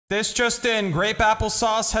This just in,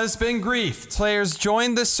 Grapeapplesauce has been griefed. Players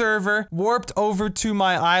joined the server, warped over to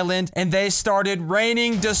my island, and they started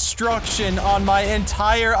raining destruction on my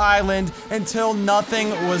entire island until nothing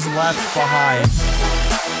was left behind.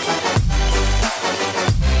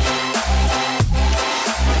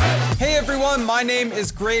 Hey everyone, my name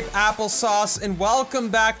is Grapeapplesauce, and welcome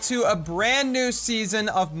back to a brand new season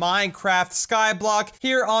of Minecraft Skyblock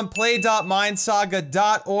here on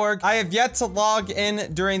play.minesaga.org. I have yet to log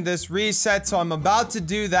in during this reset, so I'm about to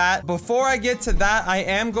do that. Before I get to that, I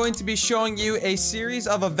am going to be showing you a series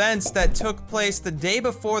of events that took place the day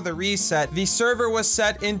before the reset. The server was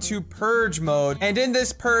set into purge mode, and in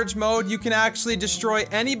this purge mode, you can actually destroy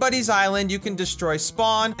anybody's island. You can destroy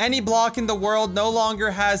spawn. Any block in the world no longer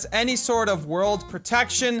has any sort of world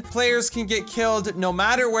protection. Players can get killed no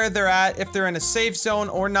matter where they're at, if they're in a safe zone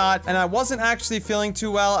or not. And I wasn't actually feeling too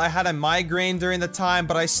well. I had a migraine during the time,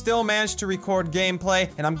 but I still managed to record gameplay,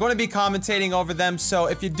 and I'm going to be commentating over them. So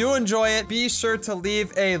if you do enjoy it, be sure to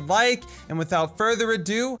leave a like. And without further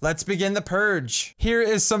ado, let's begin the purge. Here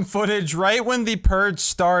is some footage right when the purge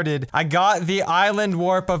started. I got the island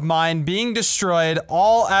warp of mine being destroyed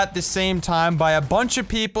all at the same time by a bunch of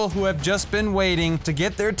people who have just been waiting to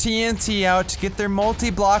get their TNT out, to get their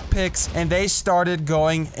multi-block picks, and they started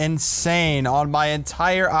going insane on my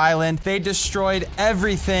entire island. They destroyed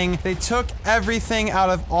everything. They took everything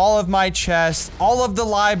out of all of my chests. All of the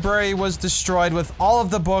library was destroyed with all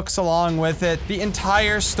of the books along with it. The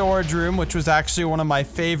entire storage room, which was actually one of my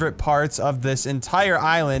favorite parts of this entire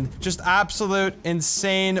island. Just absolute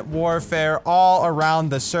insane warfare all around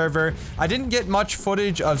the server. I didn't get much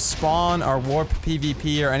footage of spawn or warp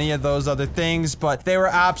PvP or any of those other things, but they were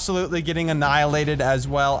absolutely getting annihilated as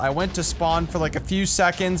well. I went to spawn for like a few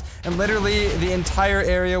seconds, and literally the entire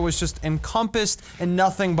area was just encompassed in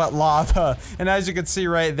nothing but lava. And as you can see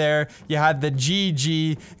right there, you had the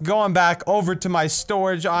GG. Going back over to my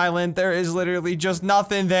storage island, there is literally just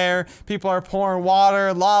nothing there. People are pouring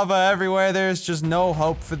water, lava everywhere. There's just no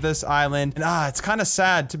hope for this island. And it's kind of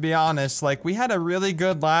sad, to be honest. Like, we had a really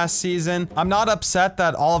good last season. I'm not upset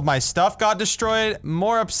that all of my stuff got destroyed.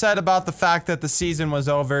 More upset about the fact that the season was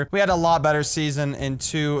over. We had a lot better season in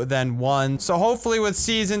 2 than 1. So hopefully with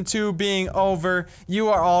season 2 being over, you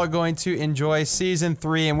are all going to enjoy season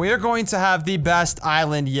 3, and we are going to have the best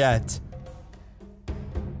island yet.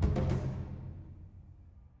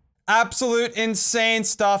 Absolute insane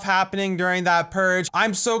stuff happening during that purge.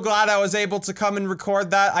 I'm so glad I was able to come and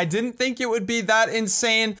record that. I didn't think it would be that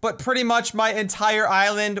insane, but pretty much my entire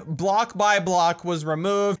island, block by block, was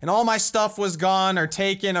removed, and all my stuff was gone or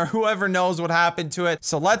taken, or whoever knows what happened to it.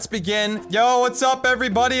 So let's begin. Yo, what's up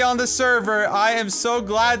everybody on the server? I am so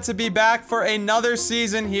glad to be back for another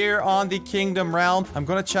season here on the Kingdom Realm. I'm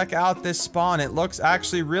gonna check out this spawn. It looks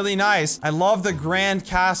actually really nice. I love the grand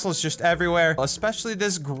castles just everywhere, especially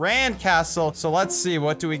this grand castle. So let's see,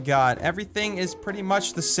 what do we got? Everything is pretty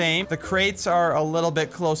much the same. The crates are a little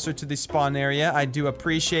bit closer to the spawn area. I do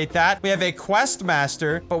appreciate that. We have a quest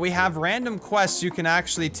master, but we have random quests you can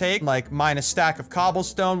actually take, like mine a stack of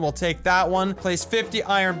cobblestone. We'll take that one. Place 50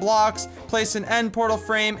 iron blocks, place an end portal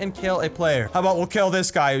frame, and kill a player. How about we'll kill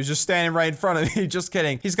this guy who's just standing right in front of me? Just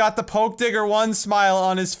kidding. He's got the Poke Digger 1 smile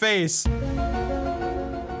on his face.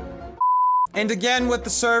 And again, with the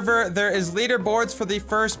server, there is leaderboards for the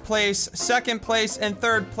first place, second place, and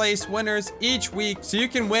third place winners each week. So you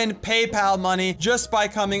can win PayPal money just by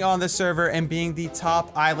coming on the server and being the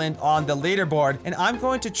top island on the leaderboard. And I'm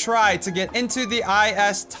going to try to get into the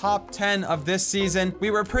IS top 10 of this season.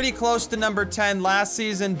 We were pretty close to number 10 last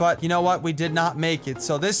season, but you know what? We did not make it.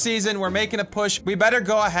 So this season, we're making a push. We better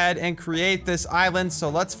go ahead and create this island. So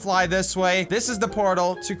let's fly this way. This is the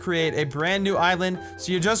portal to create a brand new island.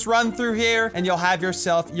 So you just run through here, and you'll have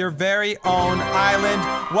yourself your very own island.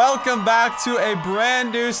 Welcome back to a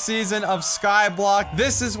brand new season of Skyblock.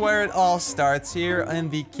 This is where it all starts, here in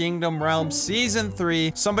the Kingdom Realm Season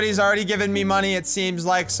 3. Somebody's already given me money, it seems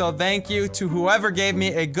like, so thank you to whoever gave me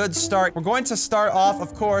a good start. We're going to start off,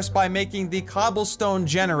 of course, by making the cobblestone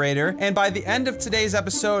generator, and by the end of today's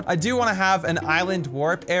episode, I do want to have an island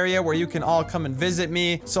warp area where you can all come and visit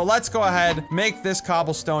me. So let's go ahead, make this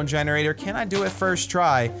cobblestone generator. Can I do it first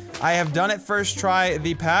try? I have done it first try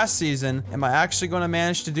the past season. Am I actually going to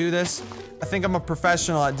manage to do this? I think I'm a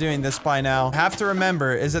professional at doing this by now. I have to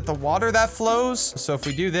remember, is it the water that flows? So if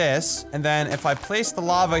we do this, and then if I place the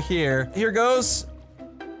lava here goes.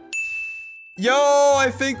 Yo, I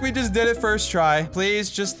think we just did it first try. Please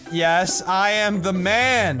just, yes, I am the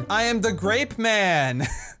man. I am the grape man.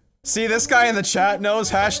 See, this guy in the chat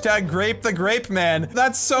knows hashtag grape the grape man.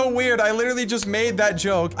 That's so weird. I literally just made that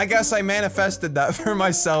joke. I guess I manifested that for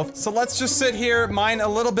myself. So let's just sit here, mine a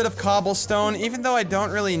little bit of cobblestone, even though I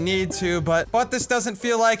don't really need to, but this doesn't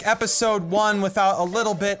feel like episode 1 without a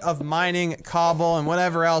little bit of mining cobble and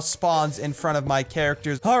whatever else spawns in front of my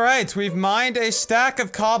characters. All right, we've mined a stack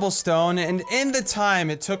of cobblestone, and in the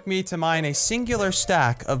time it took me to mine a singular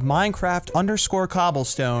stack of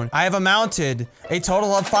Minecraft_cobblestone, I have amounted a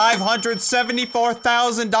total of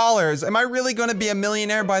 $574,000. Am I really going to be a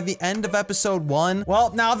millionaire by the end of episode 1?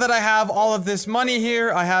 Well, now that I have all of this money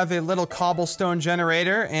here, I have a little cobblestone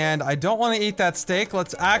generator, and I don't want to eat that steak.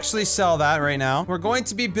 Let's actually sell that right now. We're going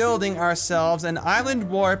to be building ourselves an island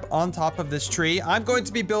warp on top of this tree. I'm going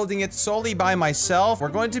to be building it solely by myself. We're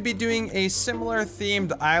going to be doing a similar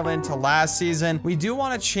themed island to last season. We do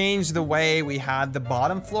want to change the way we had the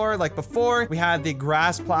bottom floor. Like before, we had the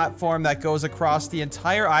grass platform that goes across the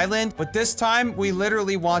entire island, but this time we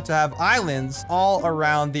literally want to have islands all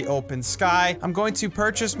around the open sky. I'm going to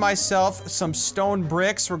purchase myself some stone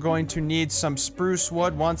bricks. We're going to need some spruce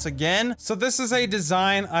wood once again. So this is a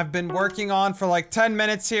design I've been working on for like 10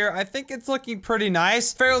 minutes here. I think it's looking pretty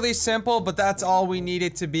nice. Fairly simple, but that's all we need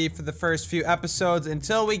it to be for the first few episodes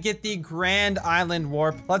until we get the grand island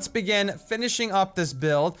warp. Let's begin finishing up this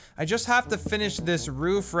build. I just have to finish this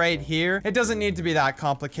roof right here. It doesn't need to be that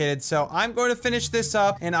complicated, so I'm going to finish this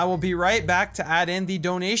up and I will be right back to add in the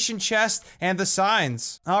donation chest and the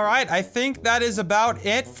signs. All right, I think that is about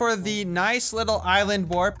it for the nice little island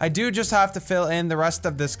warp. I do just have to fill in the rest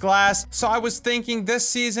of this glass. So I was thinking this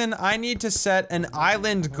season I need to set an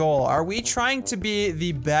island goal. Are we trying to be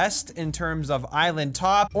the best in terms of island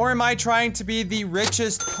top, or am I trying to be the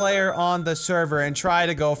richest player on the server and try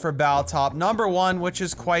to go for battle top #1, which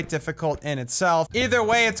is quite difficult in itself? Either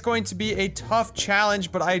way, it's going to be a tough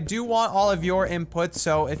challenge, but I do want all of your input.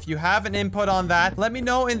 So if you have an input on that, let me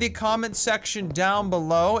know in the comment section down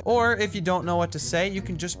below. Or if you don't know what to say, you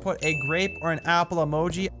can just put a grape or an apple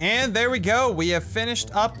emoji. And there we go. We have finished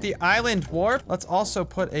up the island warp. Let's also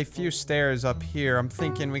put a few stairs up here. I'm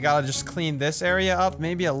thinking we gotta just clean this area up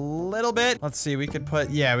maybe a little bit. Let's see, we could put,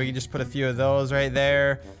 yeah, we could just put a few of those right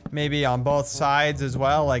there. Maybe on both sides as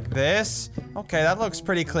well, like this. Okay, that looks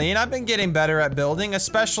pretty clean. I've been getting better at building,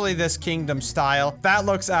 especially this kingdom style. That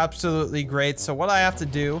looks absolutely great. So what I have to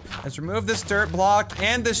do is remove this dirt block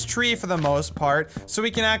and this tree for the most part, so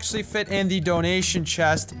we can actually fit in the donation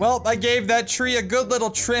chest. Well, I gave that tree a good little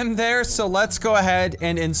trim there, so let's go ahead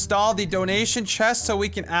and install the donation chest so we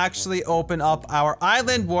can actually open up our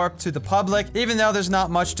island warp to the public. Even though there's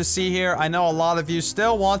not much to see here, I know a lot of you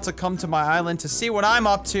still want to come to my island to see what I'm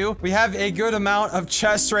up to. We have a good amount of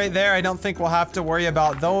chests right there. I don't think we'll have to worry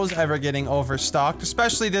about those ever getting overstocked,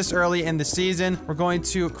 especially this early in the season. We're going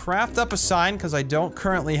to craft up a sign because I don't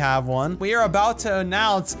currently have one. We are about to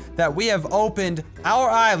announce that we have opened our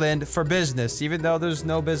island for business, even though there's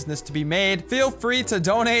no business to be made. Feel free to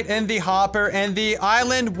donate in the hopper, and the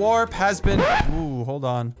island warp has been... Ooh, hold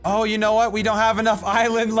on. Oh, you know what? We don't have enough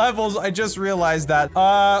island levels. I just realized that.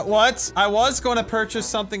 What? I was going to purchase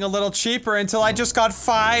something a little cheaper until I just got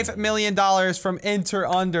 $5 million from Enter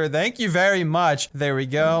Under. Thank you very much. There we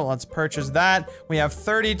go. Let's purchase that. We have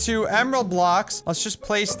 32 emerald blocks. Let's just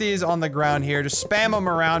place these on the ground here. Just spam them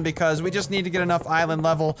around because we just need to get enough island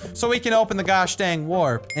level so we can open the gosh dang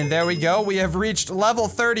warp. And there we go. We have reached level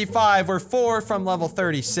 35. We're 4 from level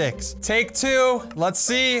 36. Take 2. Let's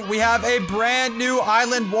see. We have a brand new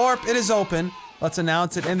island warp. It is open. Let's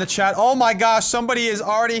announce it in the chat. Oh my gosh, somebody is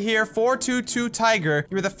already here. 422 Tiger.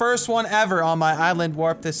 You were the first one ever on my island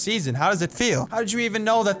warp this season. How does it feel? How did you even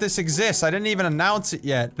know that this exists? I didn't even announce it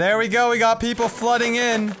yet. There we go. We got people flooding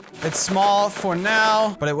in. It's small for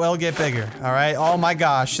now, but it will get bigger. All right. Oh my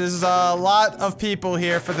gosh. This is a lot of people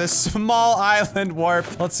here for this small island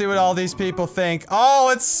warp. Let's see what all these people think. Oh,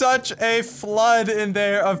 it's such a flood in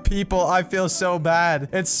there of people. I feel so bad.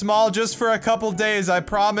 It's small just for a couple days. I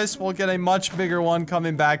promise we'll get a much bigger one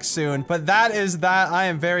coming back soon. But that is that. I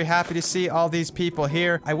am very happy to see all these people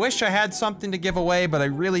here. I wish I had something to give away, but I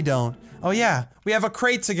really don't. Oh yeah, we have a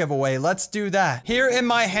crate to give away. Let's do that. Here in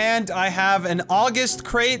my hand, I have an August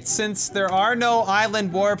crate. Since there are no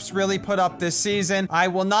island warps really put up this season, I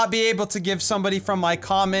will not be able to give somebody from my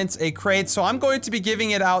comments a crate, so I'm going to be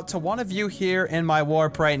giving it out to one of you here in my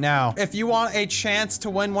warp right now. If you want a chance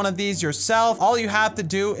to win one of these yourself, all you have to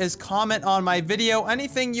do is comment on my video,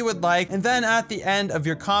 anything you would like, and then at the end of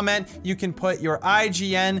your comment, you can put your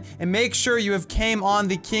IGN and make sure you have came on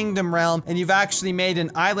the Kingdom Realm and you've actually made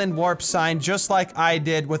an island warp sign just like I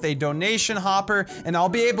did with a donation hopper, and I'll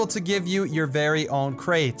be able to give you your very own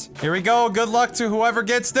crate. Here we go. Good luck to whoever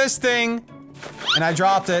gets this thing. And I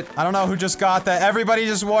dropped it. I don't know who just got that. Everybody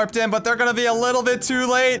just warped in, but they're gonna be a little bit too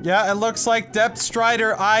late. Yeah, it looks like Depth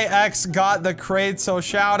Strider IX got the crate, so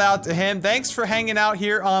shout out to him. Thanks for hanging out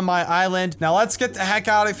here on my island. Now let's get the heck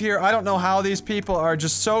out of here. I don't know how these people are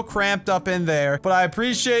just so cramped up in there, but I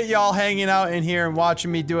appreciate y'all hanging out in here and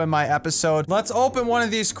watching me doing my episode. Let's open one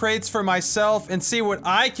of these crates for myself and see what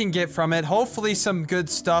I can get from it. Hopefully some good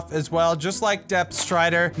stuff as well, just like Depth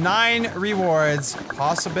Strider. 9 rewards.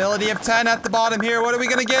 Possibility of 10 at the bottom here. What are we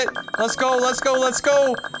gonna get? Let's go, let's go, let's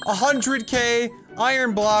go. 100K.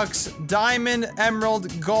 Iron blocks, diamond,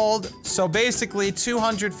 emerald, gold. So basically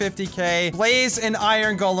 250K. Blaze and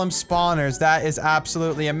iron golem spawners. That is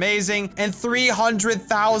absolutely amazing. And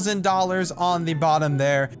 $300,000 on the bottom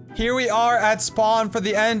there. Here we are at spawn for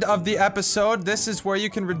the end of the episode. This is where you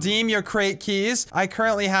can redeem your crate keys. I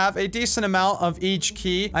currently have a decent amount of each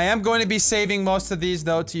key. I am going to be saving most of these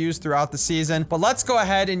though to use throughout the season. But let's go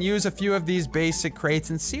ahead and use a few of these basic crates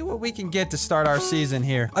and see what we can get to start our season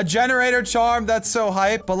here. A generator charm, that's so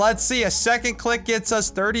hype. But let's see, a second click gets us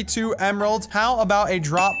 32 emeralds. How about a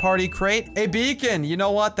drop party crate? A beacon, you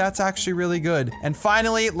know what? That's actually really good. And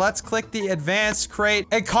finally, let's click the advanced crate.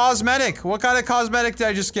 A cosmetic. What kind of cosmetic did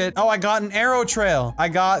I just get? Oh, I got an arrow trail. I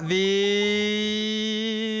got the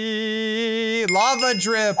lava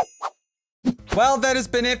drip. Well, that has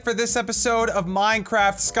been it for this episode of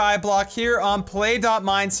Minecraft Skyblock here on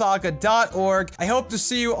play.minesaga.org. I hope to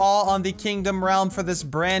see you all on the Kingdom Realm for this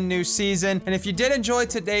brand new season. And if you did enjoy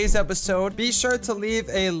today's episode, be sure to leave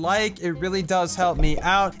a like. It really does help me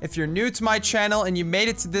out. If you're new to my channel and you made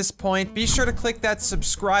it to this point, be sure to click that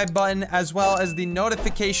subscribe button as well as the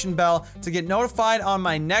notification bell to get notified on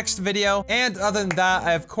my next video. And other than that,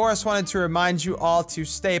 I of course wanted to remind you all to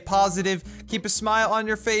stay positive, keep a smile on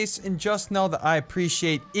your face, and just know that I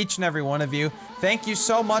appreciate each and every one of you. Thank you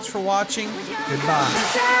so much for watching. Goodbye.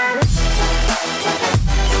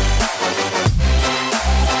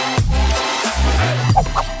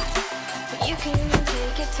 You can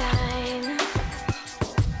take your time.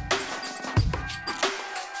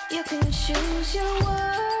 You can choose your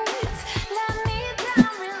words.